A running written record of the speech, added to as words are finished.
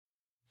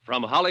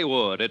From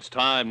Hollywood, it's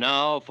time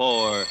now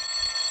for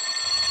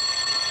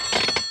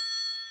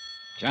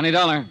Johnny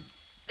Dollar.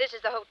 This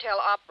is the hotel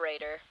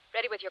operator.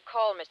 Ready with your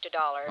call, Mr.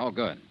 Dollar. Oh,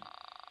 good.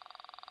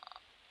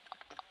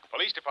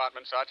 Police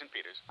Department, Sergeant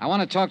Peters. I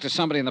want to talk to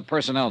somebody in the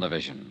personnel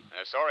division.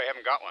 Sorry, I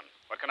haven't got one.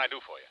 What can I do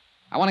for you?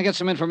 I want to get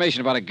some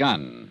information about a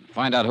gun,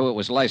 find out who it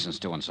was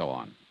licensed to and so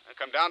on.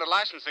 Come down to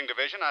licensing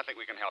division. I think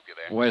we can help you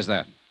there. Where's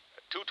that?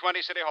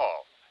 220 City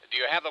Hall. Do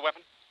you have the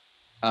weapon?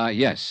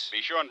 Yes.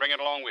 Be sure and bring it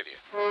along with you.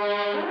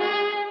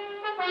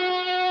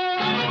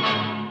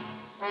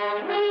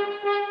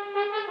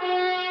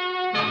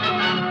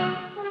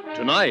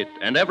 Tonight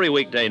and every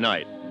weekday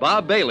night,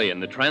 Bob Bailey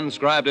in the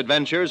transcribed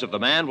adventures of the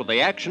man with the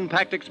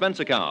action-packed expense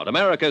account,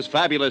 America's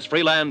fabulous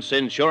freelance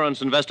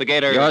insurance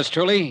investigator. Yours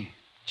truly,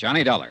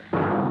 Johnny Dollar.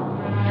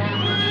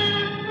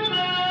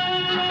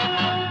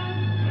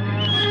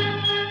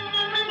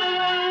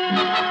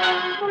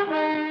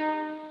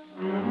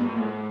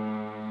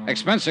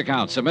 Expense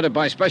account submitted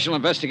by Special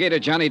Investigator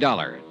Johnny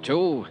Dollar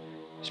to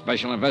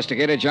Special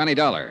Investigator Johnny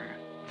Dollar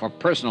for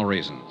personal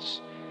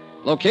reasons.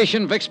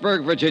 Location,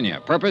 Vicksburg,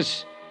 Virginia.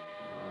 Purpose?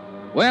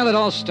 Well, it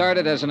all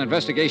started as an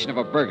investigation of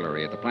a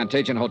burglary at the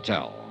Plantation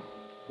Hotel.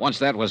 Once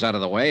that was out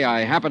of the way,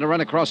 I happened to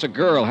run across a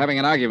girl having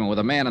an argument with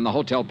a man in the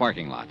hotel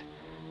parking lot.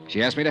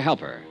 She asked me to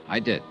help her.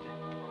 I did.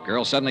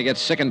 Girl suddenly gets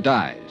sick and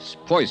dies.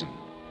 Poison.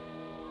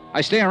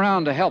 I stay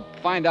around to help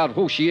find out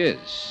who she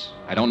is.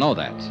 I don't know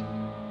that.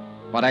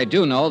 But I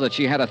do know that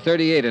she had a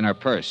 .38 in her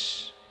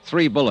purse.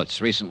 3 bullets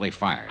recently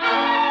fired.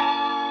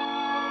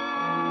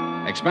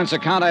 Expense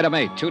account item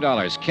 8,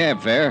 $2.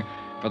 Cab fare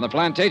from the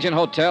Plantation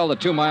Hotel, the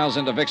 2 miles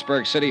into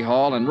Vicksburg City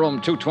Hall, and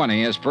room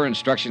 220 as per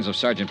instructions of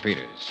Sergeant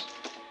Peters.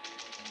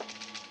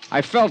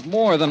 I felt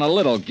more than a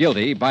little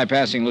guilty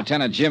bypassing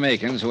Lieutenant Jim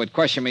Akins, who had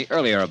questioned me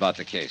earlier about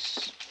the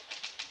case.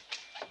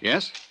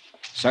 Yes?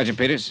 Sergeant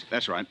Peters?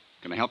 That's right.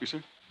 Can I help you,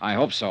 sir? I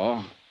hope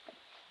so.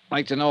 I'd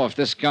like to know if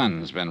this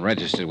gun's been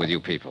registered with you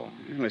people.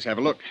 Let's have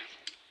a look.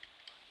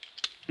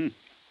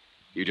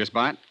 You just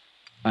buy it?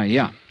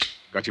 Yeah.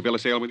 Got your bill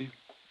of sale with you?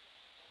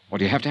 Well,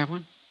 do you have to have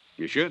one?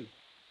 You should.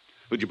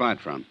 Who'd you buy it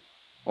from?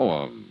 Oh,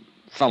 a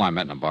fellow I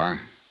met in a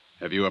bar.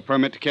 Have you a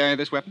permit to carry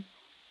this weapon?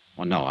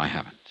 Well, no, I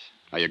haven't.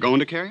 Are you going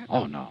to carry it?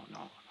 Oh, no.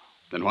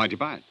 Then why'd you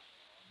buy it?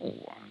 Oh,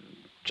 I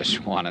just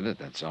wanted it,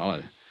 that's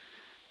all.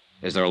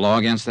 Is there a law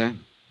against that?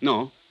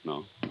 No.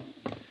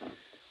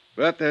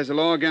 But there's a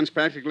law against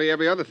practically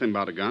every other thing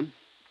about a gun.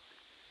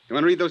 You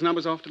want to read those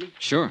numbers off to me?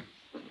 Sure.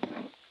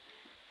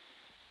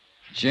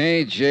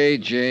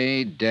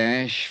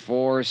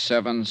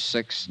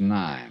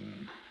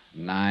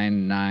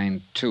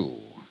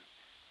 JJJ-4769-992.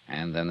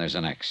 And then there's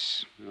an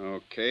X.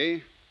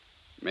 Okay.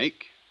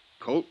 Make,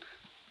 Colt,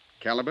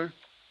 caliber,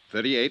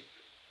 .38,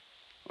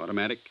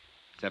 automatic,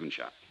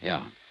 7-shot.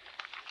 Yeah.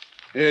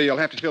 Here, you'll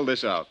have to fill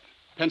this out.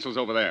 Pencil's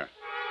over there.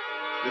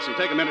 This will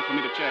take a minute for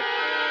me to check.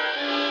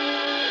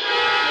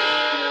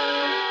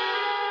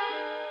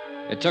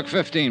 It took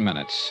 15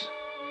 minutes.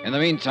 In the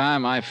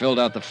meantime, I filled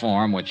out the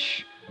form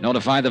which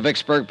notified the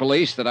Vicksburg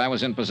police that I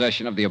was in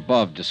possession of the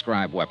above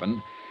described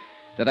weapon,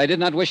 that I did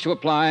not wish to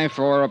apply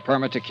for a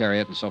permit to carry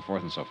it, and so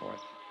forth and so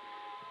forth.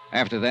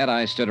 After that,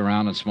 I stood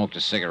around and smoked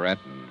a cigarette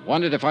and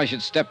wondered if I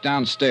should step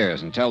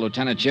downstairs and tell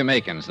Lieutenant Jim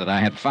Akins that I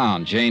had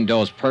found Jane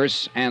Doe's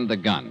purse and the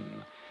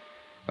gun.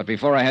 But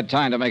before I had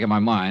time to make up my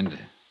mind...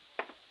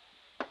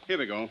 Here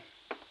we go.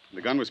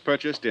 The gun was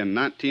purchased in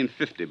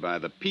 1950 by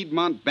the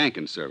Piedmont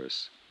Banking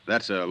Service.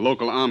 That's a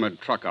local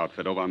armored truck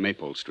outfit over on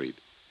Maypole Street.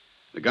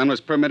 The gun was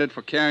permitted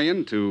for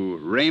carrying to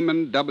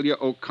Raymond W.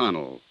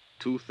 O'Connell,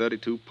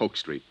 232 Polk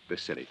Street,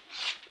 this city.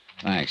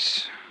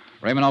 Thanks.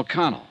 Raymond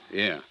O'Connell.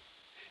 Yeah.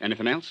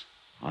 Anything else?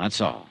 Well, that's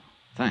all.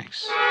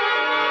 Thanks.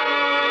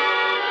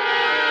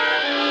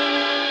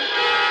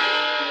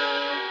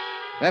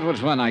 That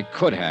was when I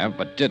could have,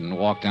 but didn't,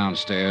 walk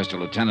downstairs to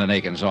Lieutenant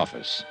Akins'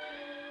 office.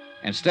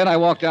 Instead, I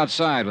walked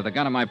outside with the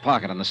gun in my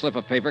pocket and the slip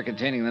of paper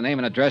containing the name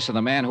and address of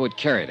the man who had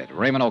carried it,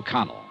 Raymond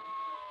O'Connell.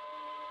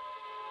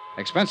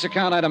 Expense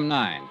account item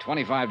 9,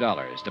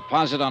 $25.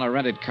 Deposit on a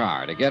rented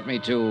car to get me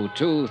to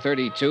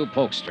 232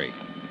 Polk Street.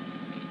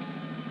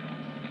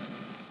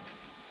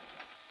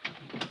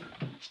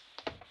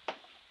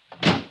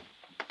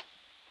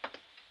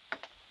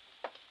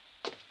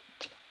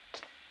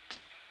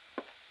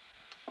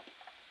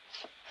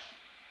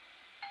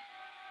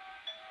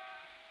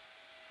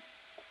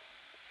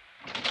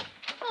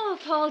 Oh,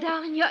 Paul,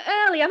 darling, you're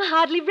early. I'm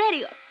hardly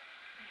ready.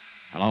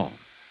 Hello.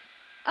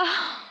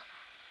 Oh,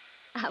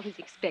 I was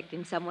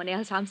expecting someone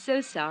else. I'm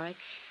so sorry.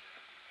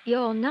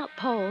 You're not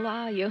Paul,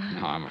 are you?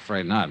 No, I'm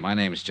afraid not. My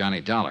name's Johnny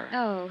Dollar.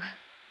 Oh.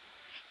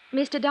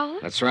 Mr. Dollar?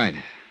 That's right.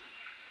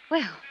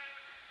 Well,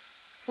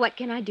 what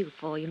can I do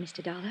for you,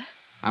 Mr. Dollar?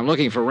 I'm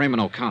looking for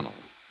Raymond O'Connell.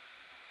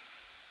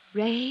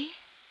 Ray?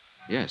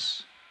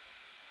 Yes.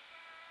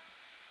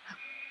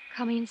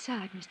 Come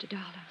inside, Mr.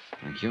 Dollar.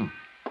 Thank you.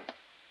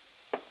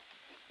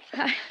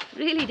 I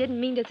really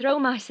didn't mean to throw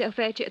myself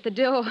at you at the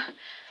door.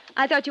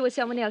 I thought you were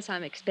someone else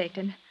I'm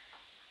expecting.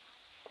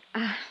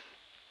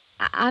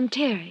 I'm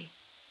Terry.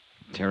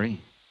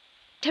 Terry?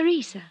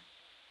 Teresa.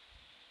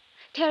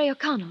 Terry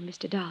O'Connell,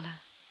 Mr. Dollar.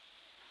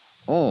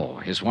 Oh,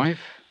 his wife?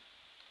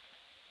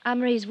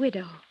 I'm Ray's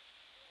widow.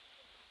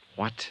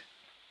 What?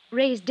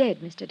 Ray's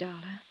dead, Mr.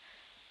 Dollar.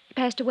 He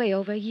passed away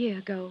over a year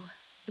ago.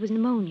 It was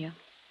pneumonia.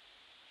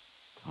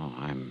 Oh,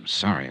 I'm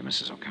sorry,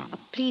 Mrs. O'Connell.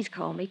 Please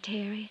call me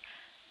Terry.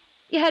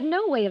 You had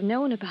no way of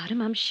knowing about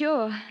him, I'm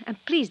sure. And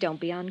please don't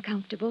be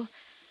uncomfortable.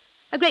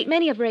 A great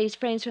many of Ray's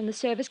friends from the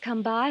service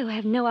come by who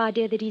have no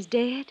idea that he's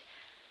dead.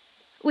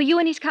 Were you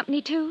in his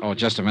company, too? Oh,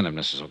 just a minute,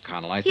 Mrs.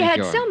 O'Connell. I He think had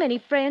you're... so many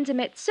friends and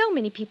met so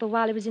many people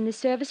while he was in the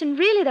service, and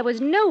really there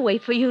was no way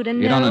for you to know.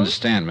 You don't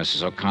understand,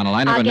 Mrs. O'Connell.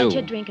 I never I'll knew. get you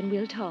a drink and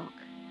we'll talk.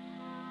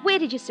 Where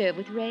did you serve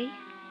with Ray?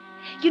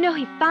 You know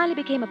he finally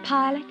became a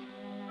pilot.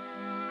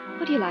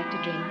 What do you like to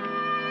drink?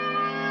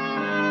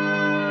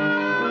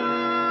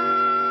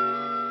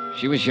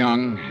 She was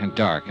young and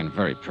dark and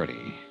very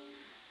pretty.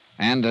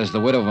 And as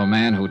the widow of a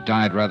man who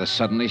died rather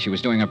suddenly, she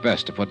was doing her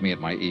best to put me at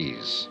my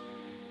ease.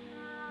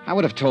 I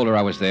would have told her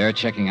I was there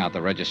checking out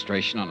the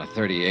registration on a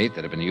 38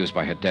 that had been used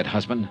by her dead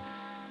husband.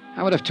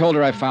 I would have told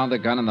her I found the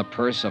gun in the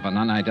purse of an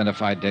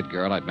unidentified dead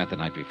girl I'd met the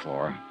night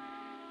before.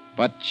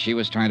 But she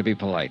was trying to be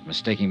polite,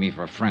 mistaking me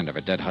for a friend of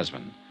her dead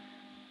husband.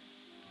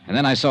 And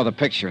then I saw the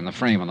picture in the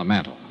frame on the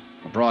mantel,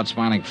 a broad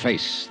smiling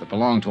face that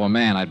belonged to a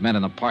man I'd met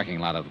in the parking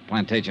lot of the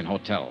Plantation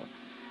Hotel.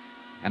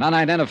 An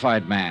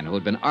unidentified man who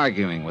had been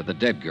arguing with the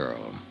dead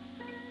girl.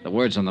 The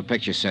words on the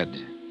picture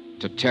said,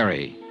 "To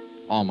Terry,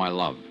 all my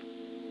love."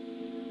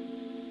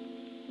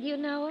 You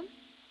know him?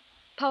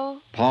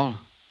 Paul? Paul?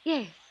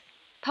 Yes,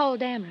 Paul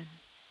Dameron.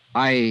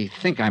 I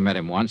think I met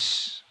him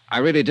once. I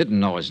really didn't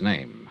know his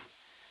name.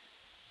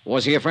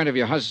 Was he a friend of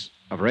your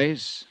of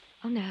Ray's?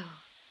 Oh, no.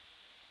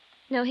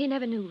 No, he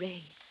never knew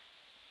Ray.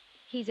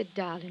 He's a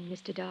darling,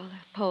 Mr.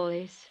 Dollar. Paul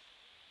is.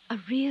 A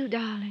real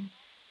darling.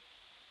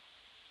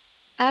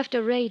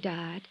 After Ray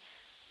died,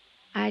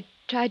 I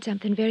tried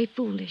something very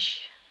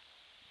foolish.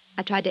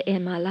 I tried to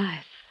end my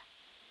life.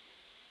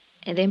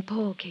 And then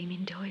Paul came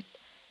into it.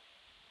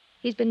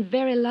 He's been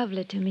very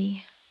lovely to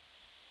me.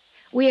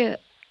 Well,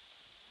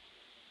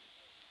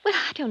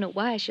 I don't know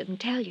why I shouldn't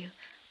tell you.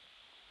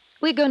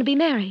 We're going to be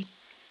married.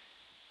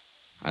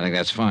 I think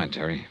that's fine,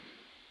 Terry.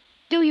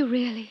 Do you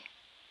really?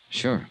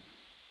 Sure.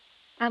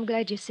 I'm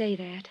glad you say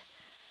that.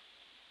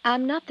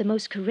 I'm not the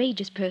most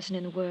courageous person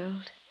in the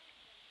world.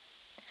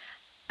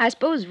 I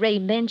suppose Ray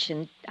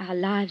mentioned our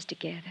lives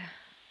together.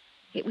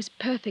 It was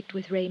perfect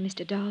with Ray,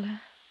 Mr.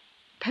 Dollar.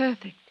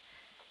 Perfect.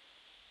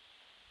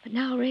 But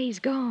now Ray's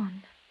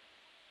gone.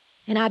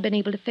 And I've been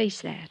able to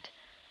face that.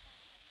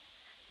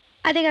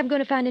 I think I'm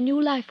going to find a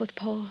new life with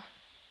Paul.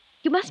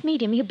 You must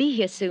meet him. He'll be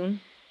here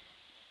soon.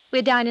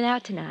 We're dining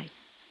out tonight.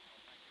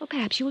 Well,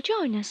 perhaps you'll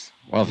join us.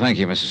 Well, thank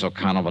you, Mrs.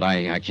 O'Connell, but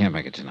I can't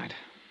make it tonight.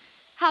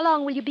 How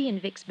long will you be in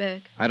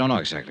Vicksburg? I don't know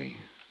exactly.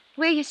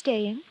 Where are you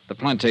staying? The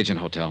Plantation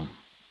Hotel.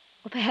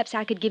 Well, perhaps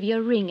I could give you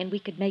a ring and we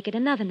could make it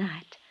another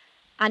night.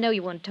 I know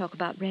you want to talk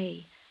about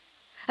Ray.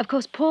 Of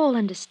course, Paul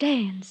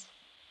understands.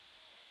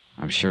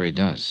 I'm sure he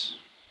does.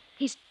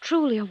 He's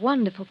truly a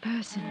wonderful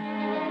person.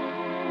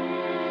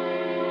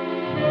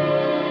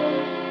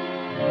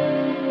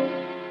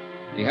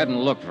 He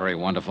hadn't looked very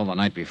wonderful the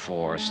night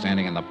before,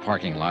 standing in the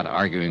parking lot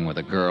arguing with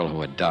a girl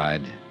who had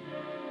died.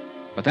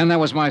 But then there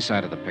was my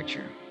side of the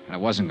picture, and it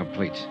wasn't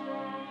complete.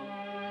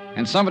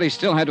 And somebody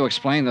still had to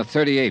explain the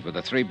 38 with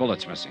the 3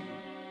 bullets missing.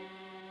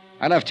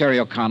 I left Terry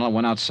O'Connell,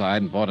 went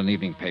outside and bought an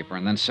evening paper,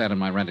 and then sat in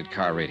my rented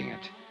car reading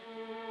it.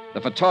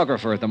 The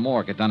photographer at the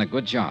morgue had done a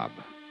good job.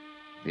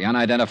 The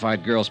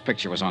unidentified girl's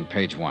picture was on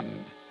page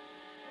 1.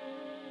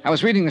 I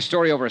was reading the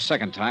story over a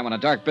second time when a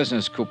dark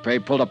business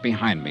coupe pulled up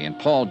behind me, and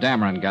Paul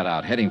Dameron got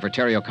out, heading for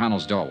Terry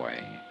O'Connell's doorway.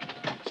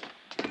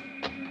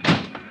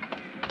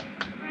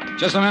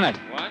 Just a minute.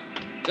 What?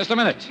 Just a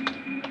minute.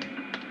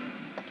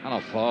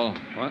 Hello, Paul.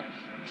 What?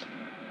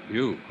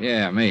 You?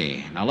 Yeah,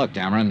 me. Now, look,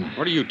 Dameron.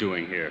 What are you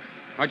doing here?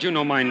 How'd you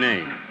know my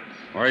name?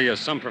 Or are you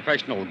some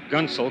professional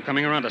gunsel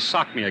coming around to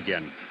sock me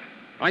again?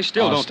 I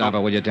still don't... Stop it,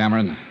 will you,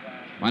 Dameron?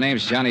 My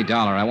name's Johnny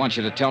Dollar. I want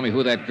you to tell me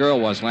who that girl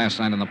was last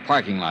night in the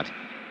parking lot.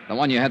 The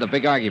one you had the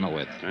big argument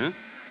with. Huh?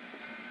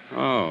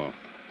 Oh.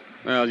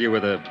 Well, you were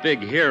the big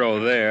hero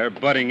there,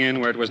 butting in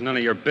where it was none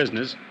of your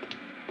business.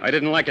 I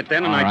didn't like it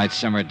then, and All right,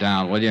 simmer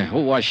down, will you?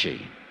 Who was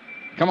she?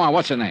 Come on,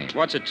 what's her name?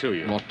 What's it to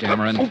you? Look,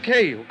 Dameron.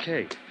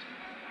 Okay.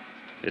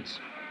 It's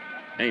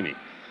Amy.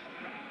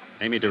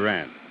 Amy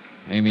Duran.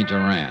 Amy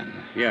Duran.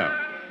 Yeah.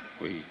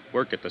 We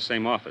work at the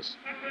same office.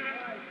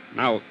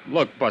 Now,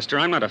 look, Buster,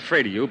 I'm not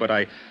afraid of you, but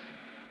I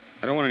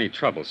don't want any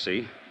trouble,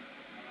 see?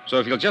 So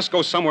if you'll just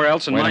go somewhere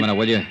else and Wait a minute,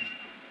 will you?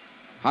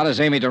 How does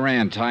Amy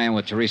Duran tie in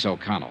with Teresa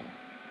O'Connell?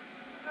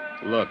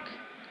 Look,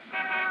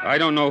 I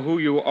don't know who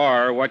you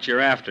are or what you're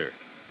after,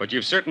 but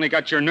you've certainly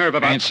got your nerve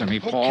about... Answer me,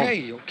 Paul.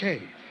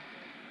 Okay.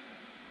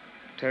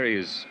 Terry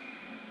is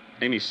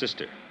Amy's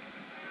sister.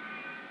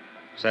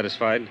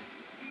 Satisfied?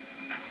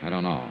 I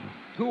don't know.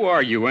 Who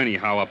are you,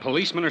 anyhow? A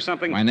policeman or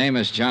something? My name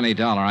is Johnny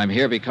Dollar. I'm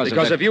here because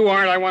Because of if you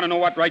aren't, I want to know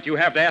what right you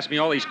have to ask me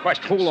all these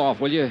questions. Cool off,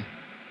 will you?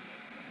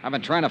 I've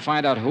been trying to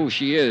find out who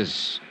she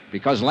is,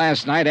 Because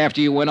last night,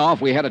 after you went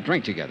off, we had a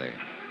drink together.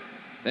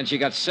 Then she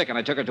got sick, and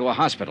I took her to a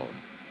hospital.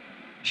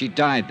 She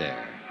died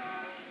there.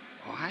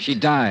 What? She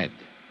died.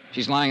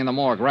 She's lying in the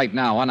morgue right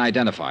now,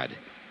 unidentified.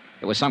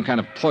 It was some kind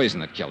of poison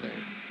that killed her.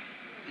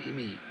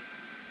 Amy...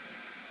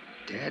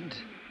 dead?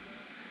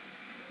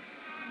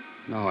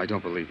 No, I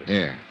don't believe it.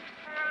 Here.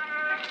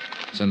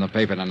 It's in the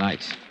paper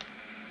tonight.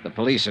 The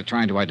police are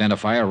trying to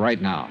identify her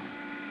right now.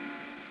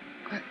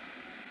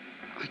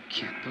 I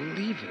can't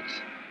believe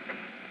it.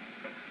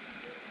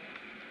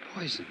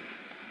 Poison.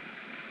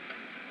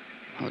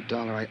 Oh,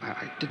 Dollar,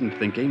 I didn't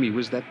think Amy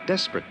was that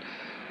desperate.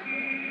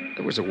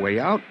 There was a way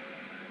out.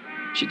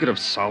 She could have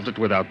solved it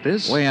without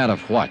this. Way out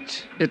of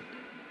what?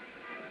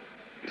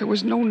 There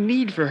was no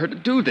need for her to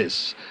do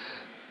this.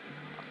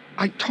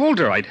 I told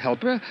her I'd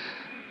help her.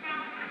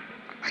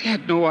 I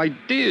had no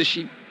idea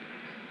she...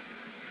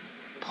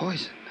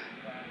 Poison.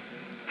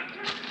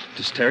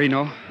 Does Terry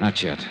know?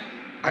 Not yet.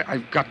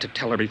 I've got to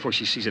tell her before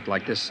she sees it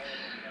like this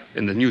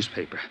in the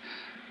newspaper.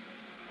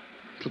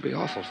 It'll be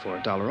awful for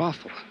her, Dollar,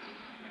 awful.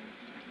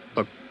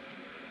 Look,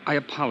 I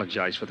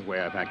apologize for the way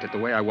I've acted, the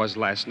way I was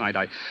last night.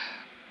 I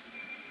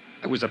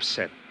was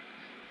upset.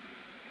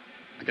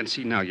 I can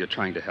see now you're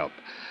trying to help.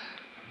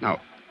 Now,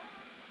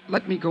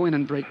 let me go in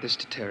and break this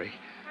to Terry.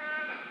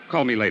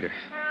 Call me later.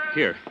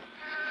 Here,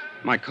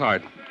 my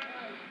card.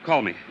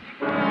 Call me.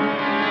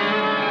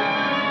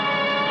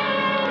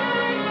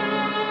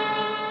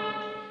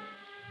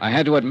 I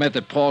had to admit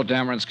that Paul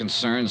Dameron's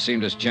concern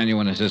seemed as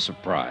genuine as his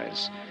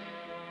surprise.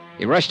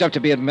 He rushed up to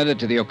be admitted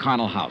to the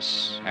O'Connell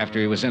house. After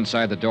he was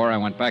inside the door, I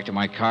went back to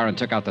my car and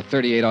took out the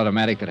 .38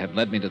 automatic that had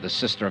led me to the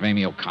sister of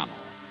Amy O'Connell.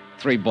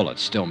 3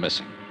 bullets still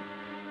missing.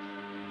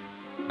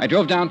 I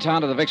drove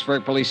downtown to the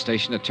Vicksburg police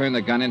station to turn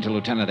the gun into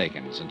Lieutenant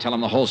Akins and tell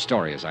him the whole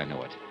story as I knew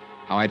it.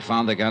 How I'd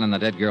found the gun in the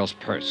dead girl's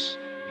purse.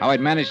 How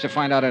I'd managed to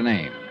find out her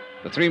name.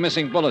 The 3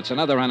 missing bullets and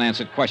other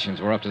unanswered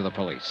questions were up to the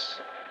police.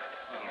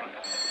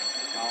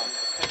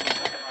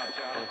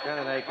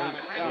 Lieutenant Akins.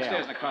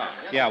 Downstairs in the car.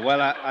 Yeah,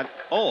 well,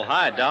 Oh,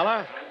 hi,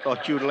 Dollar.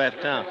 Thought you'd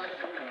left town.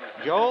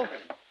 Joe?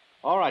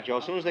 All right, Joe.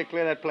 As soon as they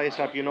clear that place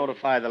up, you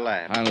notify the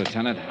lab. Hi,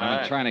 Lieutenant. I'm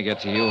right. trying to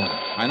get to you.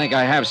 I think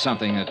I have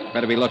something that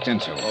better be looked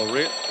into. Oh,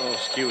 really? Oh,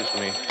 excuse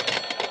me.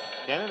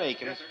 Lieutenant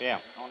Akins. Yeah.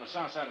 On the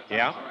south side of town.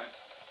 Yeah? All right.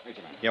 Wait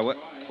a minute. Yeah,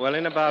 well,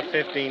 in about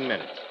 15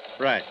 minutes.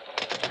 Right.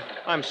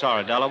 I'm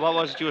sorry, Dollar. What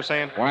was it you were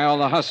saying? Why all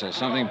the hustle?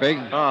 Something big?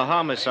 Oh,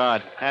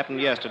 homicide.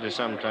 Happened yesterday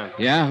sometime.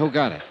 Yeah? Who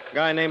got it?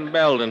 Guy named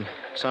Belden.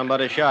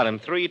 Somebody shot him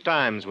 3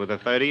 times with a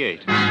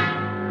 .38.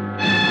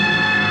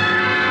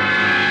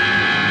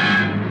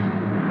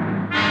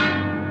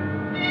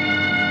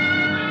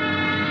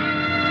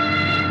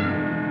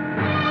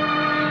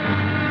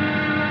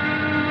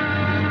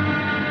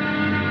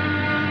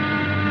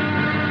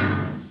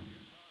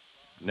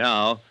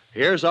 Now,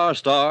 here's our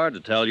star to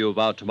tell you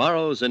about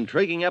tomorrow's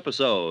intriguing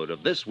episode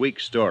of this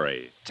week's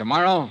story.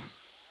 Tomorrow,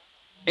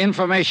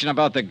 information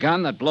about the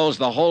gun that blows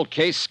the whole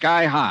case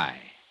sky high.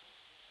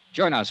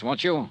 Join us,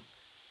 won't you?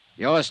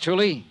 Yours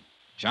truly,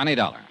 Johnny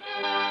Dollar.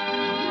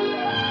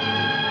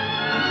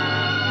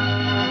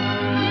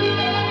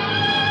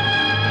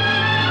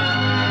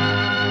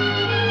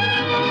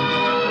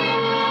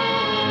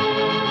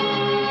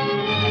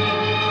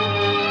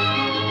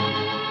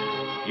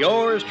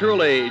 Yours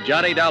truly,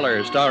 Johnny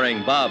Dollar,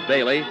 starring Bob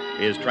Bailey,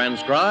 is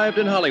transcribed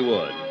in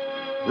Hollywood.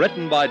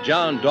 Written by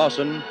John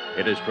Dawson,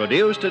 it is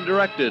produced and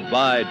directed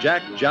by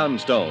Jack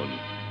Johnstone.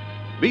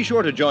 Be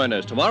sure to join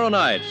us tomorrow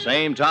night,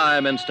 same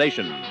time and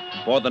station,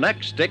 for the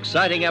next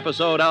exciting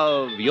episode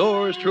of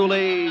Yours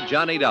truly,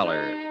 Johnny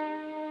Dollar.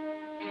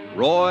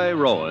 Roy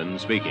Rowan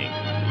speaking.